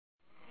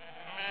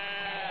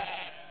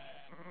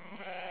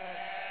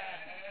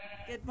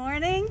Good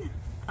morning.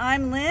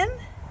 I'm Lynn,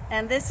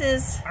 and this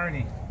is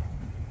Arnie.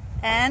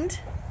 And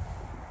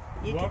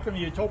welcome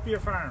to Ewetopia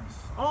Farms.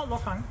 Oh,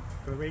 look, hon,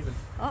 the raven.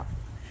 Oh,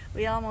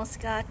 we almost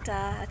got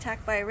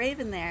attacked by a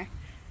raven there.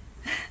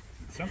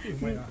 Some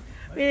people might not.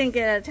 We didn't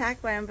get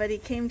attacked by him, but he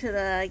came to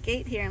the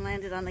gate here and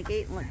landed on the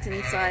gate and looked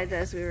inside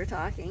as we were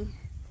talking.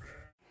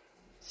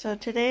 So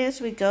today,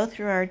 as we go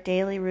through our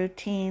daily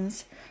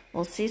routines,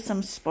 we'll see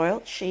some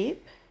spoilt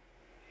sheep.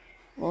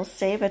 We'll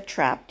save a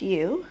trapped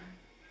ewe.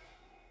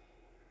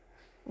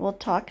 We'll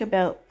talk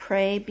about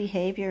prey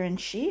behavior in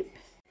sheep.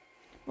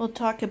 We'll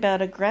talk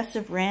about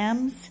aggressive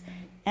rams,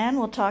 and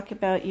we'll talk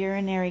about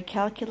urinary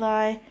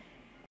calculi,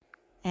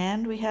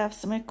 and we have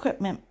some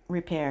equipment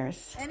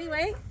repairs.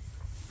 Anyway,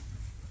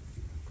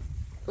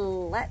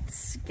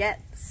 let's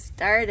get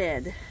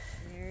started.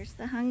 Here's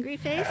the hungry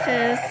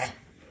faces.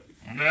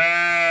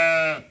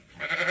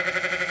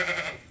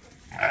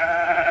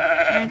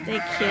 Aren't they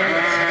cute?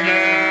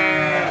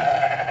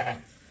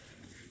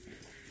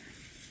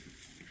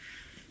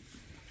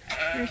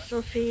 First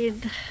we'll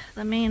feed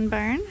the main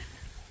barn.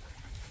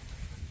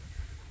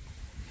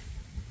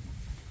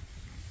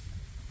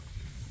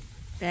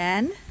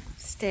 Ben,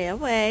 stay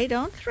away,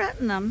 don't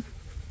threaten them.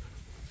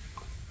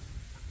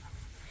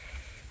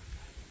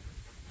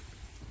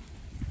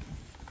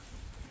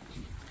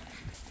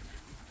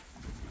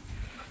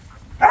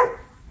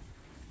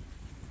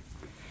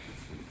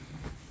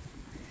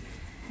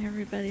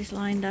 Everybody's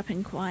lined up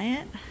and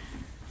quiet,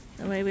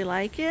 the way we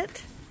like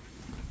it.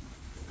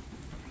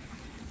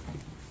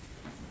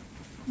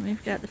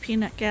 We've got the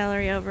peanut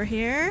gallery over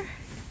here.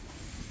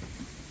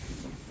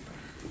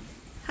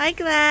 Hi,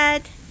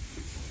 Glad.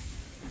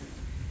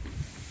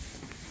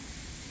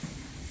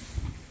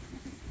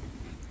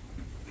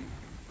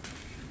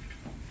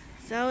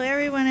 So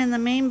everyone in the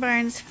main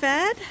barn's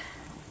fed.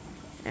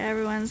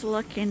 Everyone's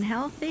looking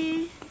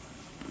healthy.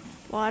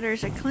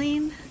 Waters are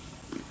clean.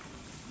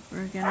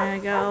 We're gonna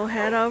go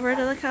head over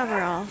to the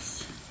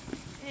coveralls.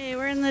 Hey,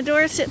 we're in the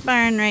Dorset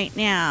barn right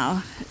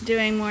now,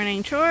 doing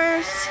morning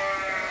chores.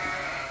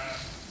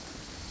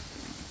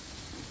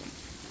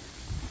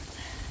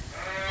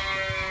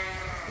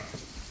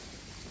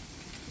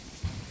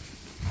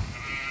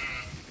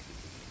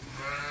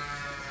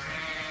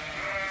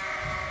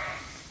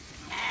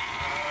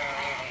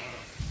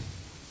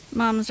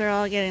 Moms are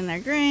all getting their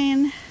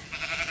grain.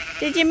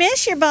 Did you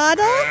miss your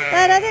bottle?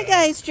 That other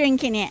guy's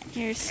drinking it.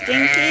 Here's Stinky.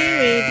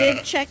 We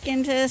did check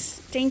into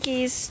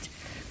Stinky's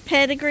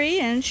pedigree,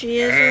 and she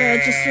is a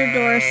registered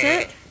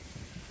Dorset.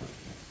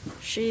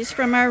 She's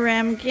from our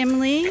Ram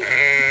Gimli,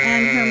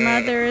 and her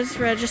mother is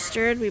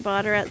registered. We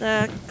bought her at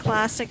the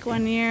Classic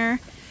one year,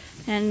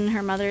 and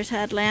her mother's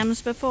had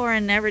lambs before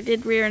and never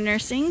did rear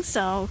nursing,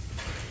 so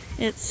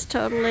it's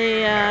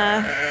totally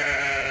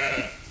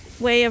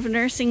way of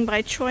nursing by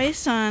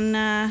choice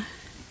on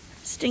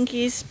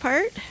Stinky's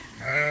part.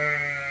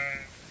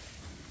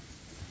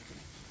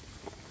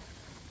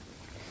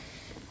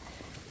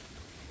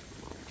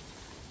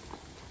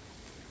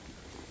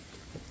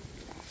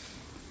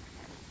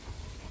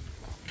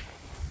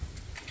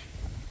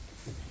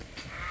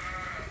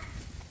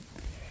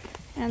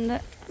 And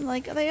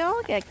they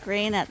all get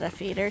grain at the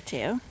feeder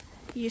too.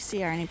 You see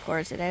Arnie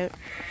pours it out.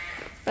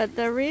 But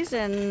the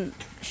reason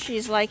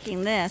she's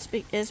liking this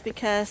is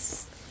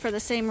because, for the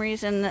same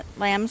reason that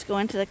lambs go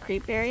into the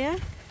creep area,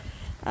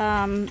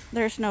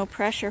 there's no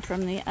pressure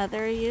from the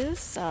other ewes,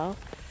 so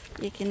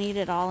you can eat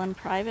it all in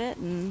private.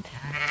 And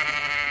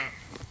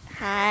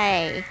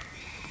hi.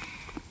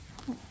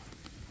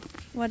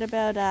 What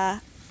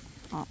about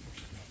oh,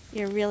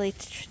 you're really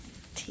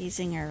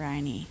teasing her,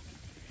 Arnie.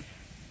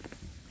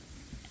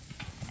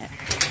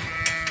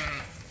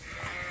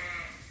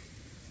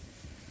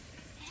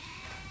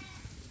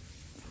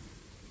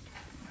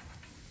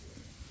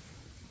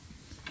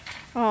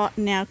 Oh,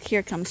 now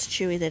here comes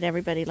Chewy that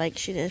everybody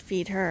likes you to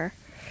feed her.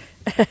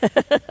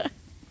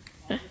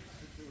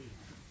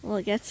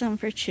 We'll get some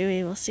for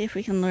Chewy. We'll see if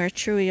we can lure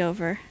Chewy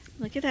over.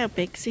 Look at how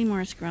big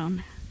Seymour's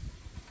grown.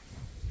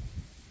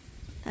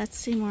 That's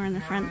Seymour in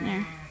the front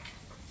there.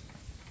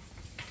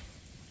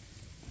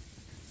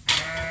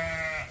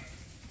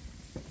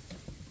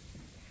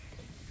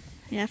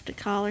 You have to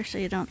call her so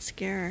you don't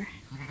scare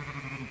her.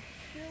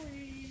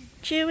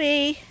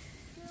 Chewy! Chewy!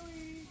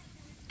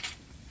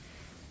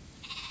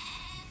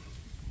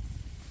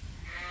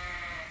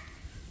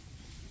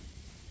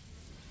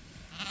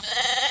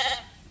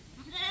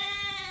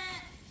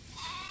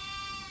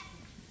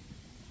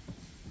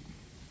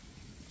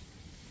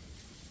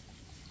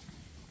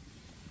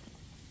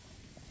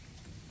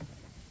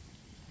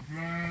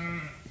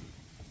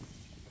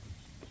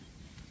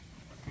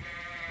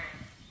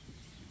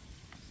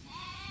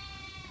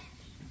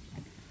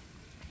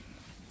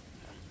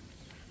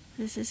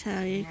 This is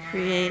how you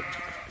create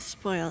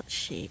spoilt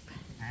sheep.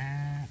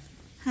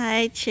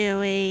 Hi,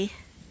 Chewy.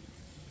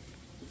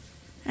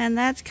 And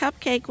that's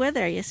Cupcake with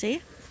her, you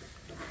see?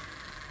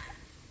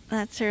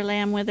 That's her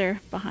lamb with her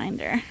behind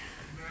her.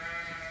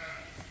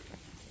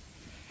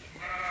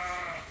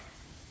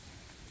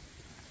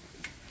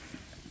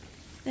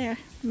 There,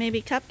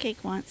 maybe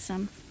Cupcake wants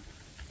some.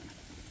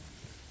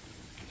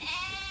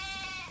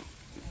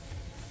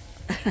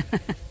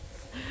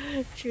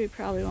 She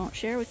probably won't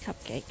share with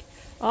Cupcake.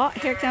 Oh,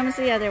 here comes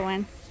the other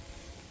one.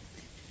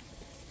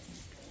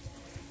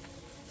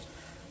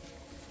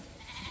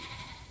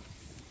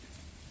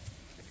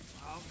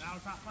 Oh, now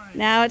it's not mine.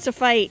 Now it's a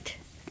fight.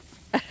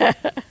 Now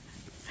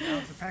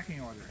it's a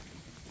pecking order.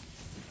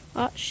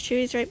 Oh,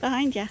 Chewy's right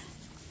behind you.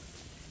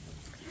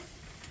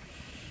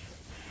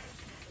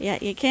 Yeah,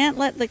 you can't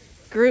let the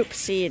group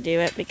see you do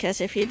it, because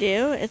if you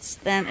do,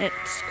 it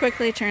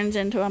quickly turns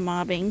into a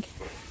mobbing.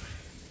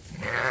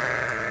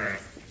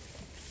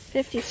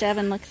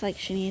 57 looks like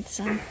she needs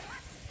some.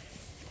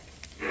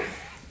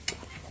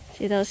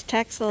 See those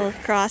Texel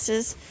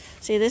crosses?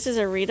 See, this is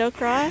a Rito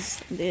cross.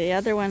 The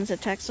other one's a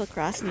Texel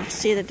cross, and you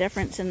see the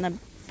difference in the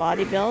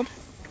body build.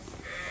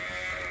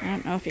 I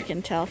don't know if you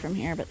can tell from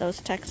here, but those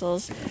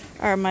Texels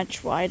are a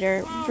much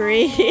wider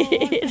breed.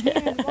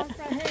 That's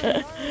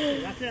it.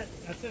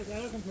 That's it.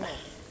 Out of control.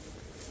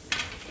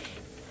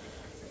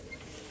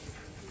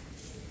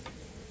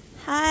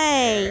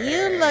 Hi,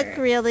 you look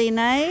really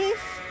nice.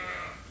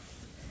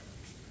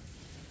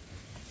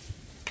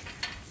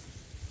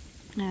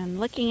 And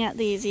looking at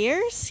these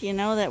ears, you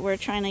know that we're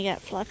trying to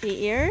get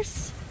fluffy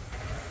ears,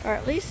 or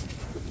at least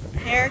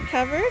hair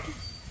covered.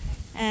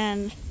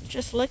 And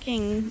just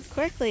looking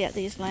quickly at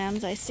these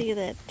lambs, I see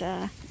that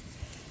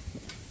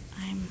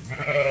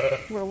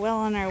we're well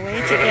on our way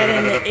to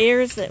getting the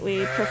ears that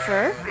we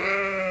prefer.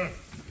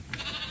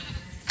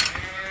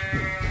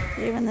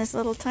 Even this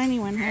little tiny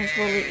one has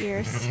woolly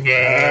ears.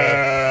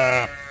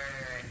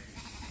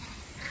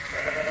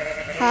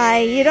 Hi,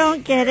 you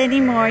don't get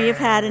any more. You've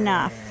had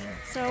enough.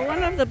 So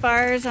one of the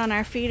bars on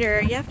our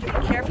feeder, you have to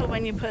be careful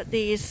when you put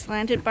these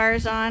slanted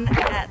bars on.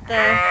 At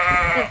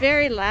the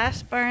very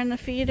last bar in the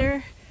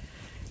feeder,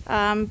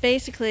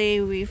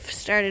 basically we've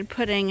started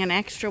putting an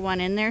extra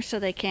one in there so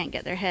they can't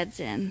get their heads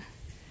in.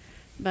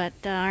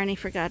 But Arnie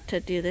forgot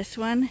to do this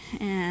one,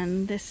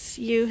 and this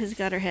ewe has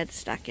got her head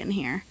stuck in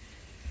here.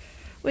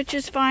 Which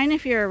is fine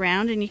if you're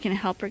around and you can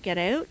help her get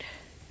out.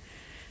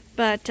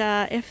 But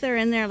if they're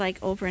in there like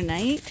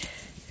overnight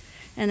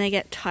and they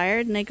get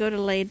tired and they go to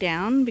lay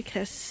down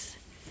because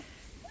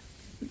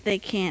they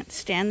can't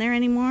stand there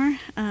anymore,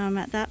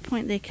 at that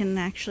point they can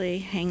actually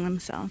hang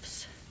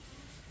themselves.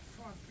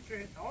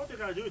 All they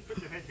gotta do is put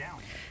their head down.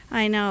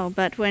 I know,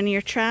 but when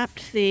you're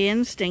trapped, the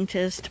instinct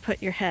is to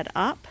put your head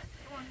up.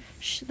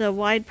 The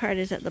wide part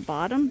is at the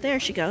bottom. There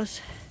she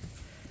goes.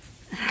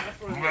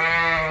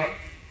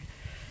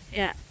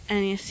 Yeah,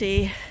 and you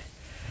see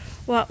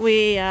what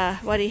he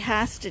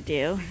has to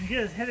do. He can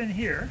get his head in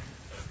here,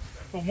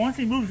 but once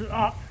he moves it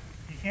up,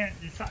 he can't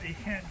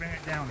bring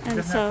it down.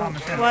 And so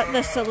what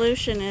the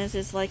solution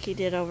is like he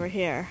did over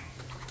here.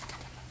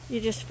 You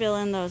just fill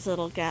in those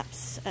little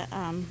gaps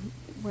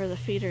where the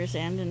feeders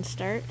end and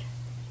start.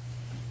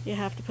 You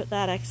have to put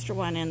that extra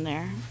one in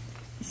there.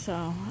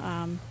 So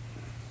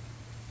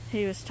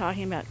he was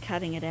talking about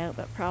cutting it out,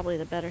 but probably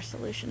the better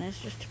solution is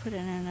just to put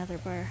in another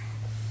bar.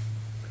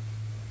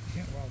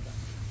 Well done.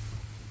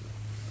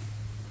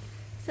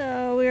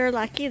 So we were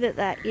lucky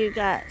that you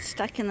got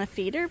stuck in the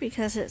feeder,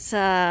 because it's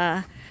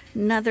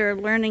another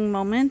learning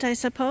moment, I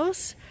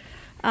suppose.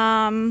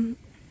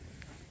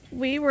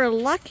 We were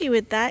lucky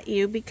with that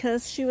ewe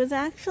because she was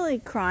actually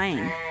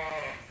crying,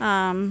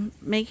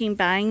 making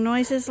bang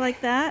noises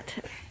like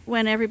that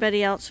when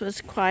everybody else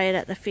was quiet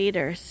at the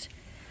feeders.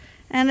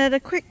 And at a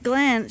quick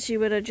glance, you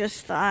would have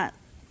just thought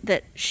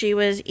that she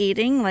was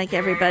eating like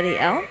everybody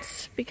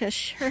else,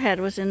 because her head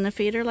was in the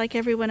feeder like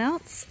everyone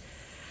else.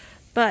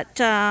 But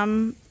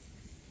the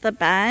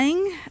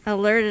bang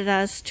alerted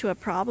us to a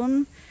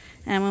problem,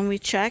 and when we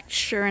checked,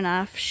 sure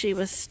enough, she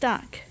was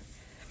stuck.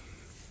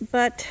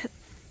 But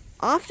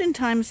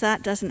oftentimes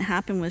that doesn't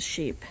happen with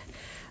sheep.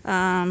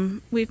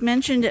 We've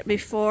mentioned it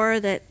before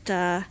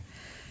that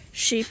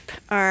sheep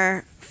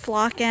are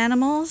flock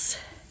animals,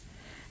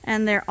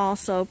 and they're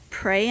also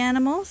prey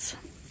animals.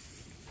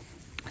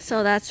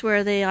 So that's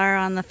where they are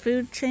on the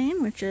food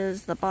chain, which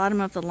is the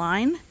bottom of the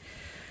line.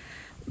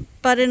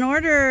 But in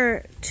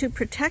order to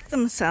protect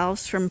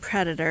themselves from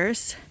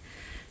predators,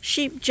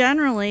 sheep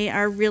generally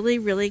are really,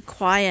 really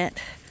quiet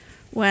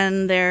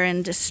when they're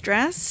in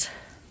distress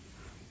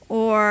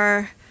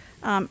or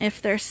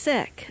if they're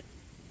sick.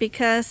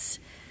 Because,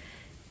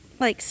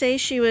 like, say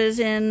she was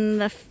in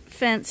the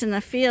fence in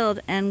the field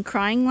and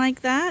crying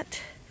like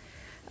that,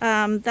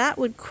 that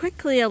would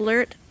quickly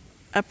alert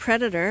a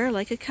predator,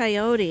 like a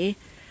coyote,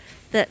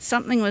 that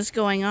something was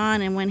going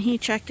on, and when he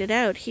checked it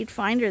out, he'd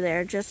find her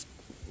there just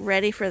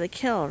ready for the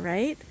kill,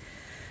 right?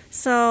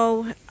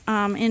 So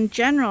in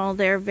general,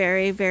 they're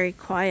very, very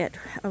quiet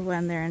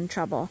when they're in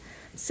trouble.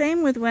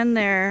 Same with when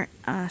they're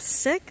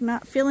sick,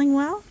 not feeling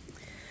well.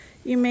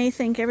 You may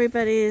think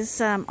everybody's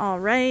all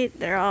right.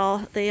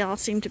 They all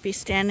seem to be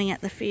standing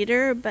at the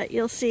feeder, but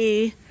you'll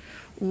see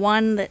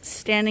one that's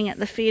standing at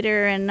the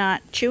feeder and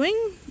not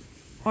chewing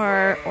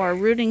or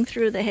rooting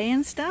through the hay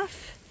and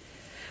stuff.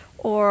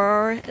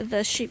 Or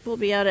the sheep will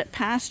be out at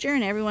pasture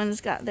and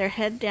everyone's got their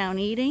head down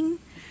eating.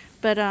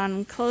 but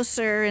on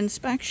closer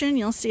inspection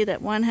you'll see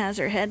that one has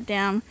her head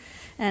down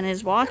and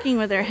is walking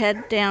with her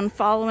head down,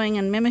 following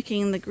and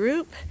mimicking the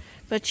group,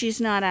 but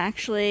she's not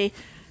actually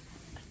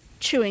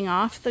chewing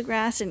off the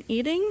grass and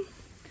eating.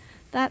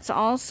 That's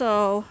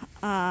also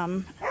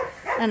an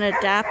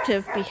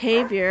adaptive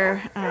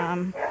behavior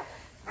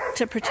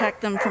to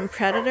protect them from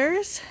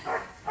predators.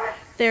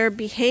 They're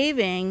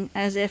behaving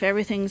as if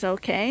everything's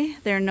okay.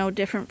 They're no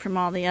different from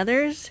all the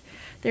others.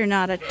 They're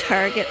not a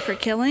target for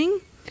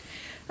killing.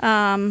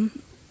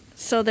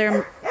 So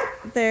they're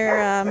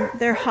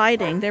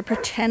hiding. They're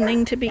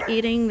pretending to be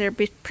eating. They're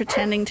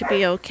pretending to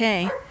be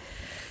okay.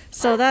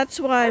 So that's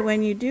why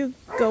when you do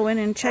go in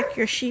and check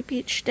your sheep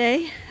each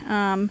day,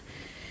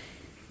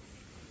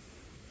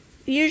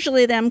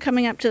 usually them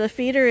coming up to the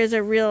feeder is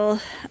a real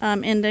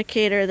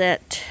indicator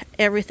that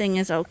everything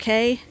is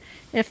okay.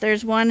 If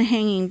there's one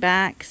hanging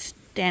back,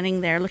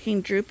 standing there looking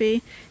droopy,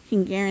 you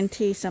can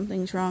guarantee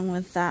something's wrong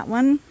with that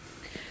one.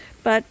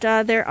 But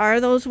there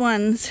are those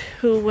ones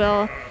who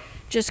will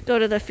just go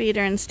to the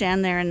feeder and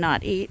stand there and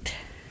not eat.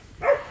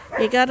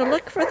 You got to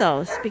look for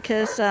those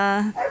because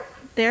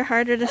they're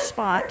harder to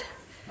spot.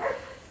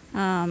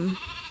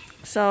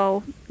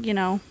 So, you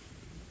know,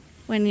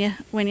 when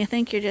you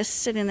think you're just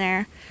sitting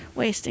there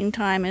wasting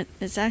time,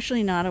 it's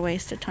actually not a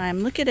waste of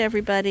time. Look at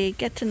everybody,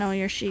 get to know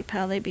your sheep,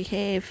 how they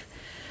behave,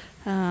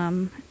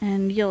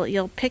 and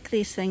you'll pick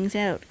these things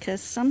out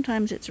because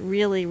sometimes it's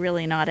really,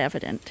 really not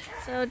evident.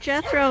 So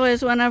Jethro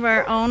is one of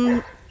our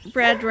own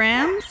bred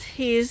rams.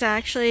 He's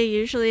actually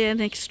usually an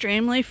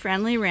extremely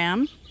friendly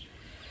ram.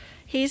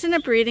 He's in a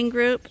breeding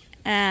group,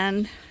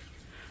 and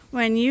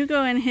when you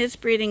go in his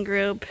breeding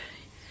group,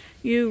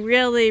 you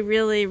really,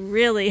 really,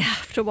 really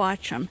have to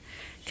watch him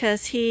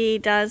because he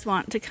does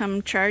want to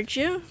come charge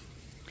you.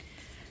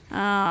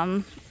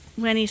 When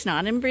he's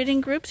not in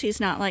breeding groups, he's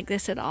not like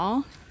this at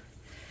all.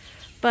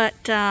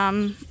 But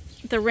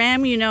the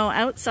ram you know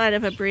outside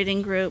of a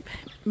breeding group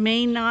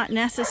may not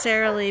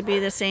necessarily be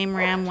the same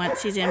ram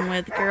once he's in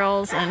with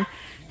girls and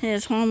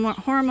his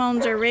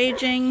hormones are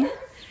raging.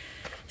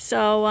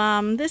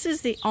 So this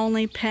is the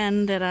only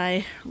pen that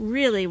I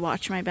really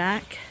watch my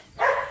back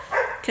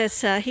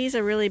because he's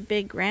a really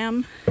big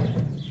ram.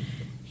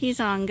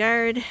 He's on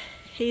guard.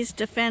 He's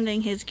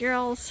defending his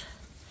girls.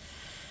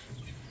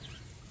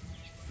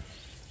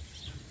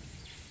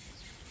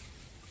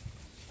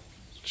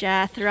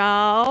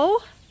 Jethro.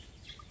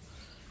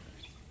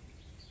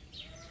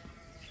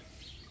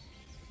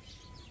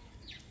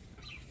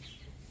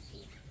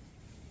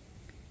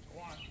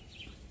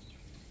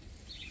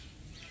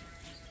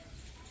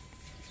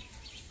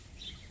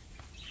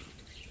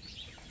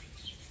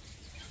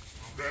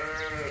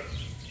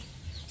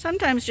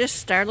 Sometimes just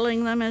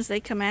startling them as they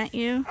come at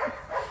you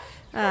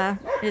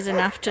is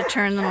enough to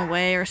turn them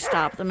away or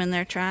stop them in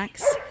their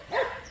tracks.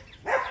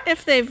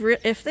 If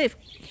they've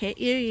hit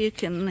you, you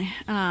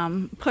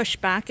can push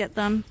back at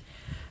them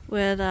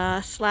with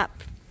a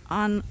slap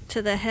on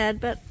to the head,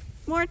 but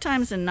more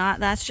times than not,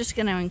 that's just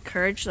going to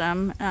encourage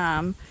them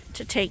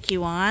to take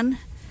you on.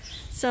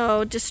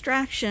 So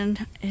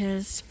distraction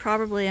is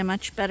probably a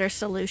much better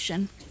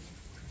solution.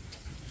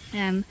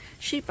 And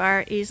sheep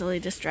are easily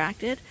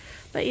distracted,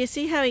 but you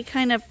see how he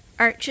kind of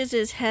arches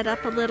his head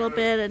up a little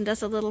bit and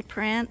does a little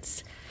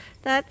prance?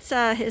 That's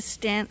his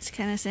stance,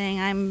 kind of saying,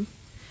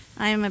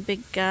 I'm a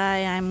big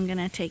guy, I'm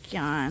gonna take you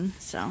on.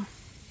 So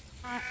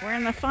we're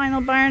in the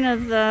final barn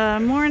of the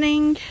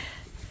morning.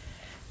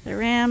 The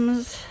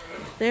rams,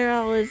 they're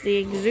always the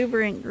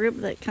exuberant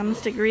group that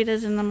comes to greet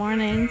us in the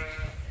morning,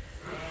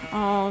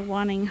 all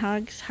wanting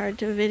hugs. Hard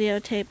to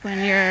videotape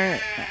when you're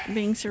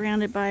being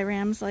surrounded by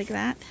rams like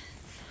that.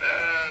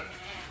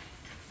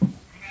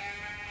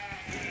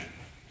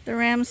 The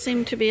rams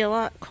seem to be a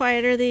lot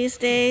quieter these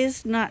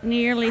days, not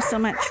nearly so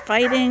much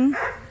fighting.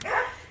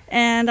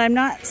 And I'm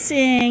not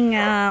seeing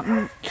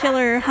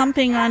killer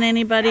humping on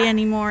anybody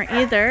anymore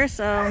either,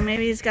 so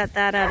maybe he's got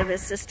that out of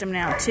his system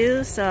now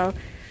too. So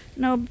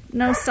no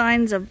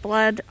signs of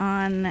blood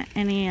on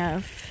any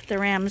of the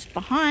rams'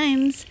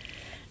 behinds,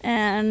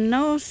 and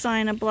no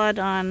sign of blood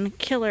on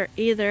killer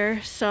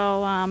either.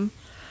 So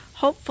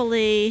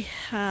hopefully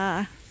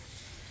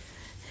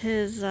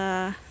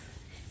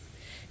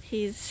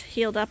he's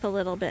healed up a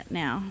little bit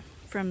now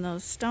from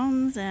those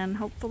stones, and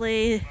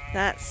hopefully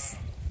that's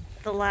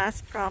the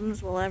last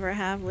problems we'll ever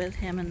have with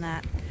him and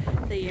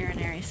the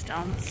urinary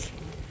stones.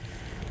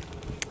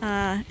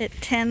 It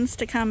tends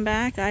to come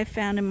back. I've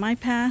found in my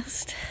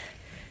past,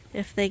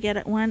 if they get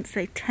it once,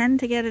 they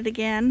tend to get it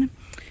again.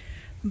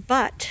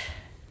 But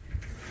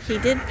he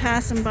did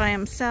pass him by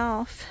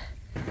himself,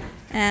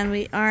 and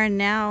we are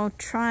now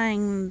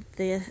trying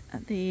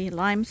the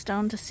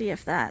limestone to see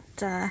if that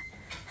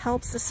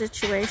helps the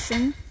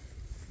situation.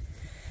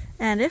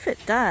 And if it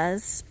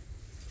does,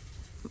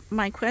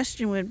 my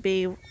question would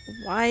be,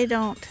 why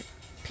don't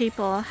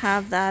people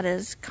have that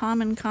as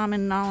common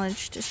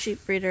knowledge to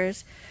sheep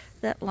breeders,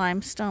 that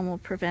limestone will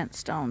prevent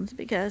stones?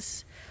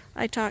 Because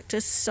I talk to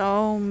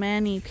so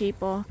many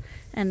people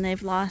and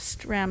they've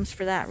lost rams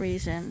for that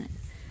reason.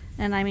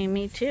 And I mean,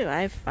 me too.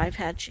 I've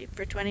had sheep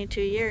for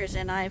 22 years,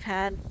 and I've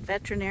had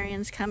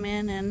veterinarians come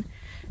in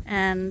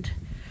and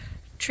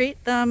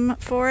treat them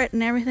for it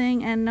and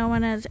everything, and no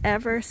one has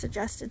ever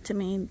suggested to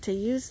me to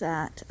use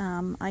that.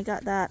 I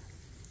got that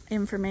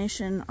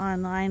information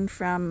online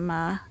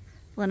from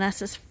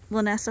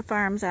Ewetopia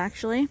Farms,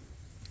 actually.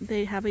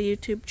 They have a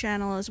YouTube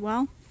channel as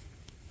well.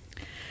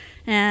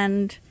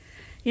 And,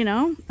 you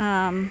know,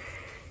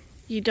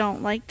 you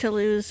don't like to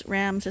lose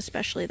rams,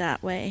 especially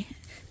that way.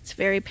 It's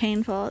very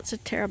painful. It's a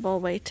terrible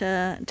way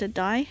to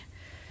die.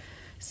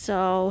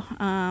 So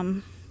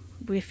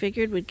we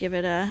figured we'd give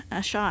it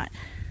a shot.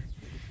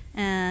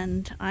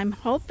 And I'm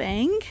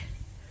hoping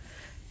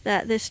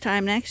that this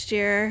time next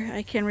year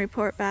I can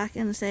report back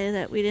and say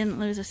that we didn't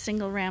lose a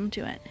single ram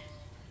to it.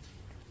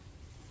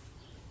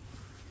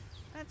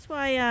 That's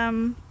why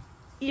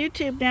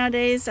YouTube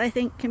nowadays, I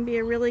think, can be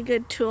a really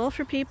good tool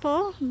for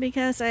people,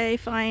 because I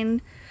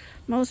find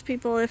most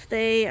people, if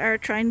they are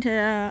trying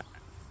to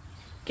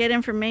get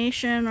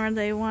information or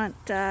they want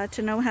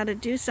to know how to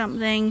do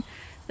something,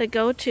 the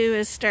go-to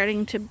is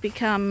starting to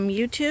become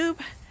YouTube.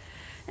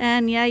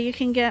 And yeah, you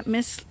can get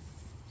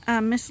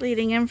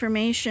misleading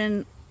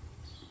information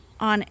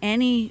on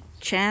any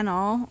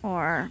channel,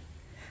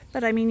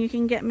 but I mean, you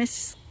can get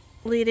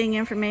misleading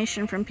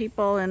information from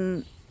people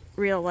in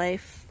real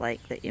life,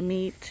 like that you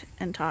meet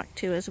and talk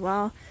to as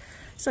well.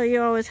 So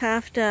you always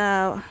have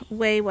to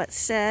weigh what's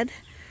said.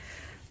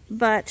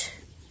 But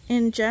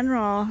in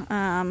general,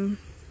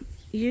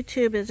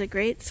 YouTube is a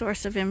great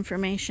source of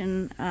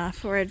information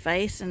for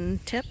advice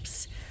and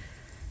tips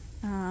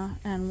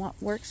and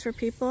what works for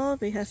people,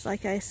 because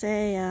like I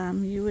say,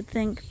 you would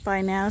think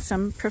by now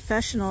some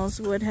professionals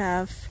would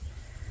have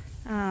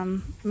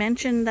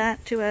mentioned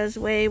that to us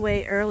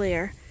way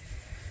earlier,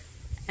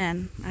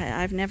 and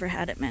I've never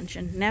had it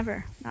mentioned.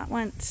 Never, not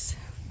once.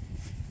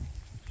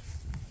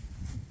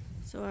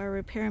 So our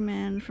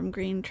repairman from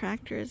Green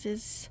Tractors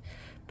is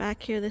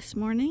back here this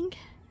morning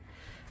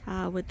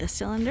with the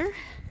cylinder.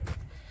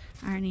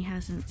 Arnie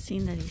hasn't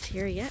seen that he's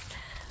here yet,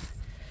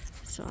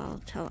 so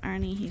I'll tell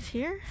Arnie he's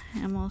here,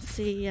 and we'll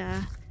see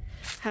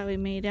how he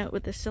made out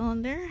with the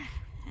cylinder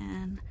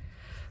and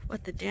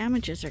what the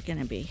damages are going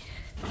to be.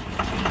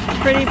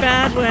 Pretty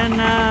bad when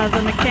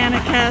the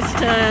mechanic has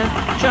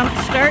to jump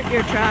start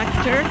your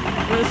tractor.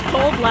 It was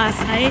cold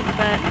last night,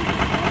 but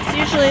it's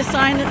usually a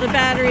sign that the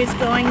battery's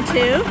going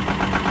too.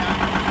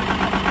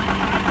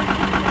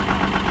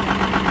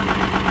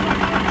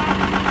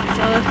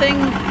 So the thing,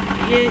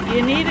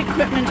 you need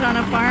equipment on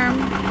a farm.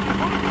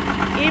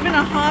 Even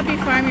a hobby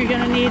farm, you're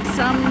going to need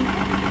some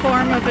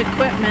form of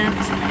equipment,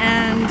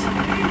 and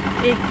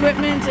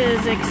equipment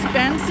is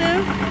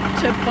expensive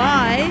to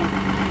buy,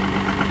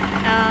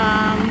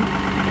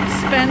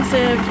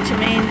 expensive to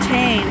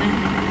maintain,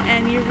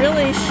 and you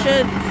really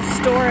should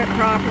store it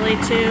properly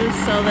too,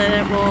 so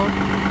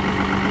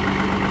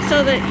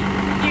that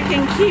you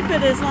can keep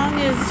it as long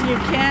as you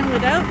can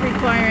without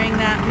requiring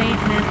that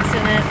maintenance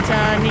and it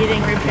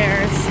needing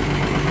repairs.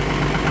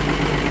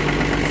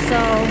 So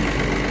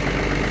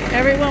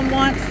everyone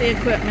wants the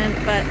equipment,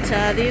 but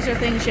these are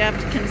things you have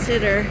to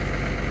consider.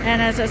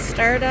 And as a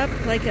startup,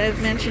 like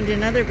I've mentioned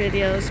in other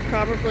videos,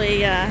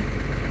 probably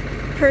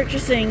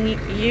purchasing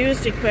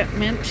used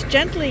equipment,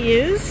 gently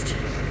used,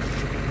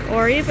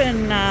 or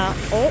even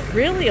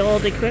really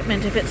old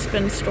equipment, if it's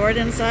been stored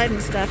inside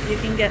and stuff, you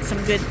can get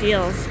some good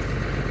deals.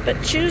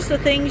 But choose the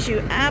things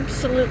you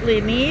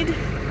absolutely need,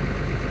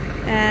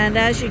 and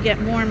as you get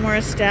more and more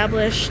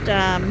established,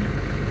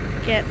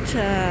 get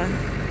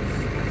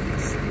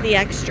the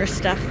extra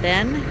stuff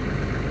then,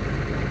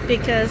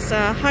 because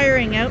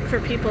hiring out for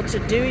people to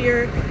do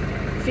your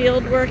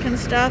field work and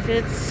stuff,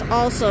 it's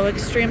also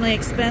extremely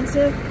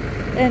expensive.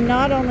 And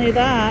not only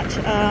that,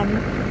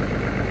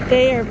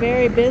 they are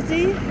very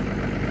busy,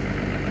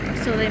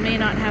 so they may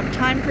not have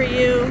time for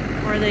you,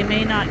 or they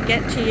may not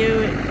get to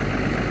you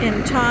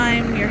in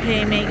time. Your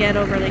hay may get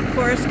overly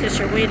coarse because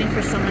you're waiting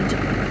for someone to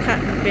cut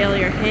and bale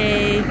your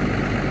hay.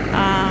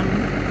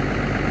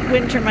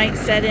 Winter might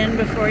set in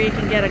before you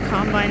can get a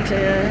combine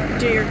to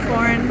do your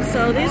corn.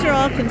 So these are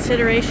all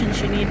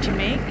considerations you need to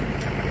make.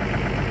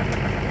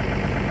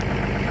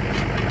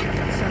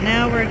 So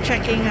now we're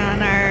checking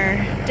on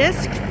our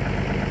disc.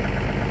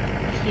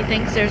 He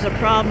thinks there's a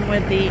problem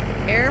with the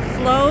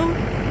airflow,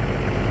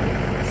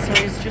 so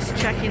he's just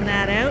checking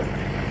that out.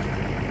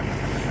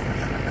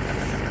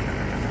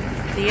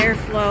 The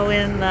airflow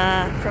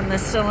from the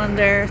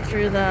cylinder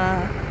through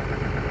the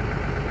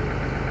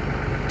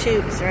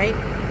tubes, right?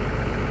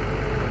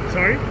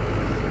 Sorry?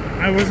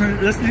 I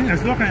wasn't listening. I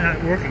was looking at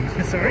it working.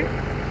 Sorry?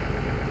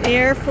 The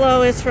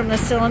airflow is from the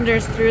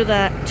cylinders through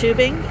that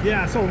tubing?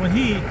 Yeah, so when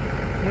he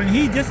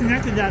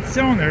disconnected that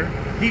cylinder,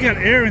 he got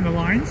air in the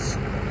lines.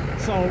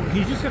 So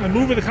he's just going to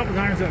move it a couple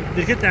times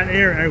to get that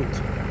air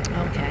out.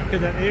 Okay.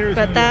 That air is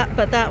but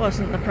that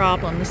wasn't the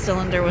problem. The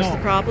cylinder was the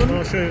problem?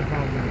 I'll show you the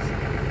problem is.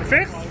 The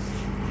fix?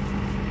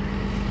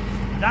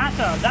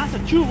 That's a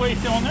two-way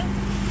cylinder.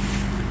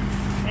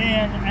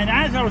 And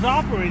as I was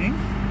operating,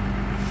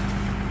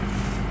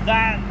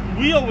 that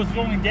wheel was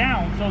going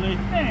down, so they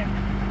think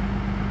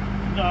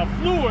the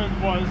fluid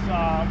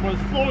was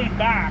flowing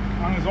back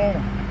on its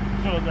own.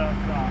 So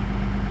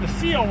the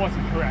seal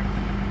wasn't correct.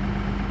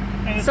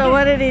 And so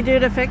what did he do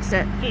to fix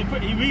it? So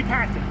he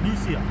repacked it, new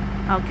seal.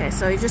 Okay,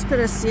 so he just put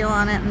a seal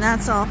on it and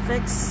that's all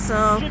fixed.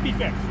 So it should be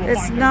fixed.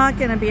 It's not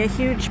going to be a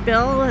huge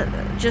bill,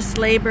 just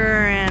labor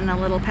and a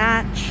little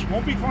patch.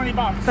 Won't be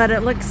 $20. But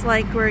it looks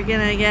like we're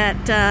going to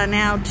get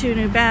now 2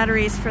 new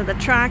batteries for the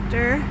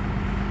tractor.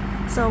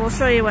 So we'll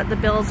show you what the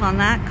bills on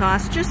that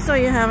cost, just so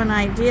you have an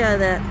idea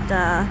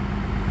that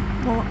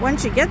well,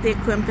 once you get the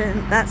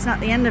equipment, that's not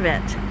the end of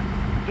it.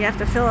 You have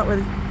to fill it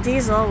with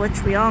diesel,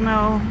 which we all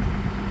know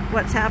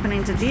what's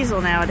happening to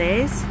diesel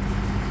nowadays.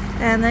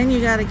 And then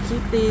you got to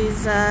keep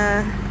these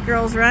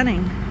girls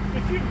running.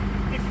 If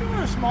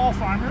you're a small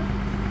farmer,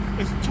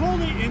 it's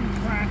totally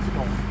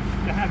impractical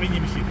to have any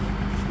machine.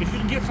 If you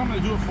can get someone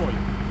to do it for you.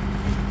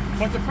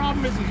 But the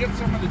problem is to get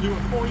someone to do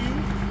it for you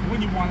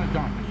when you want it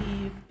done.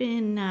 We've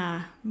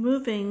been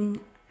moving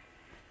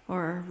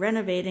or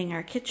renovating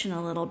our kitchen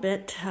a little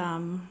bit.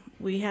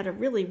 We had a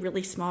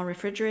really small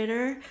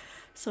refrigerator.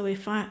 So we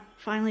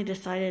finally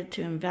decided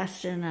to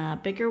invest in a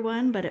bigger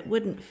one, but it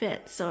wouldn't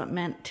fit. So it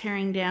meant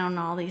tearing down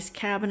all these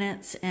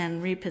cabinets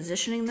and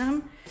repositioning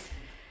them.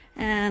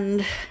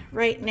 And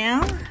right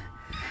now,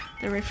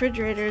 the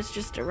refrigerator's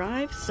just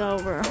arrived,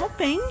 so we're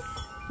hoping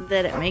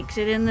that it makes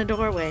it in the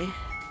doorway.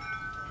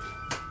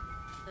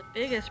 The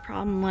biggest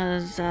problem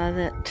was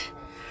that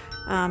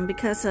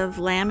because of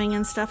lambing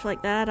and stuff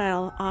like that,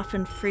 I'll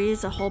often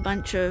freeze a whole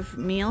bunch of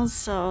meals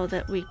so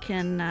that we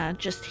can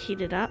just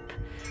heat it up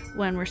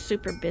when we're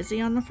super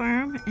busy on the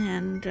farm,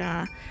 and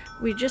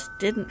we just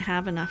didn't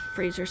have enough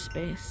freezer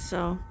space,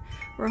 so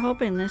we're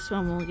hoping this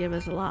one will give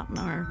us a lot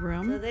more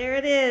room. So there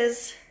it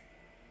is,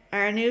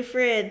 our new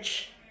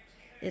fridge.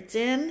 It's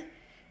in,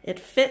 it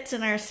fits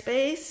in our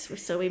space,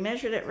 so we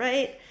measured it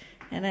right,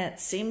 and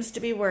it seems to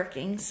be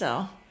working,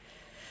 so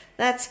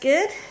that's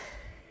good.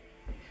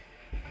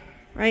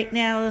 Right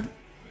now,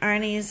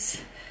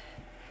 Arnie's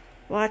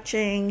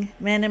watching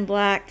Men in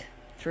Black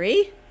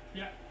 3.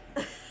 Yeah.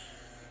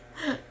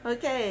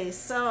 Okay,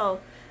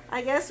 so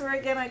I guess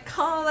we're gonna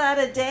call that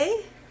a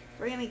day.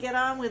 We're gonna get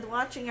on with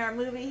watching our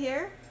movie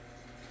here,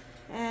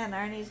 and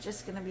Arnie's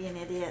just gonna be an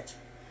idiot.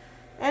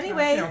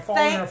 Anyway,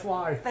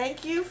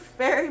 thank you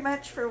very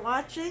much for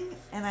watching,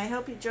 and I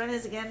hope you join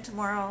us again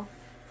tomorrow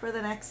for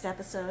the next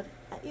episode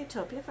at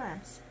Ewetopia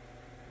Farms.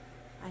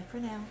 Bye for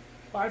now.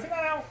 Bye for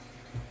now.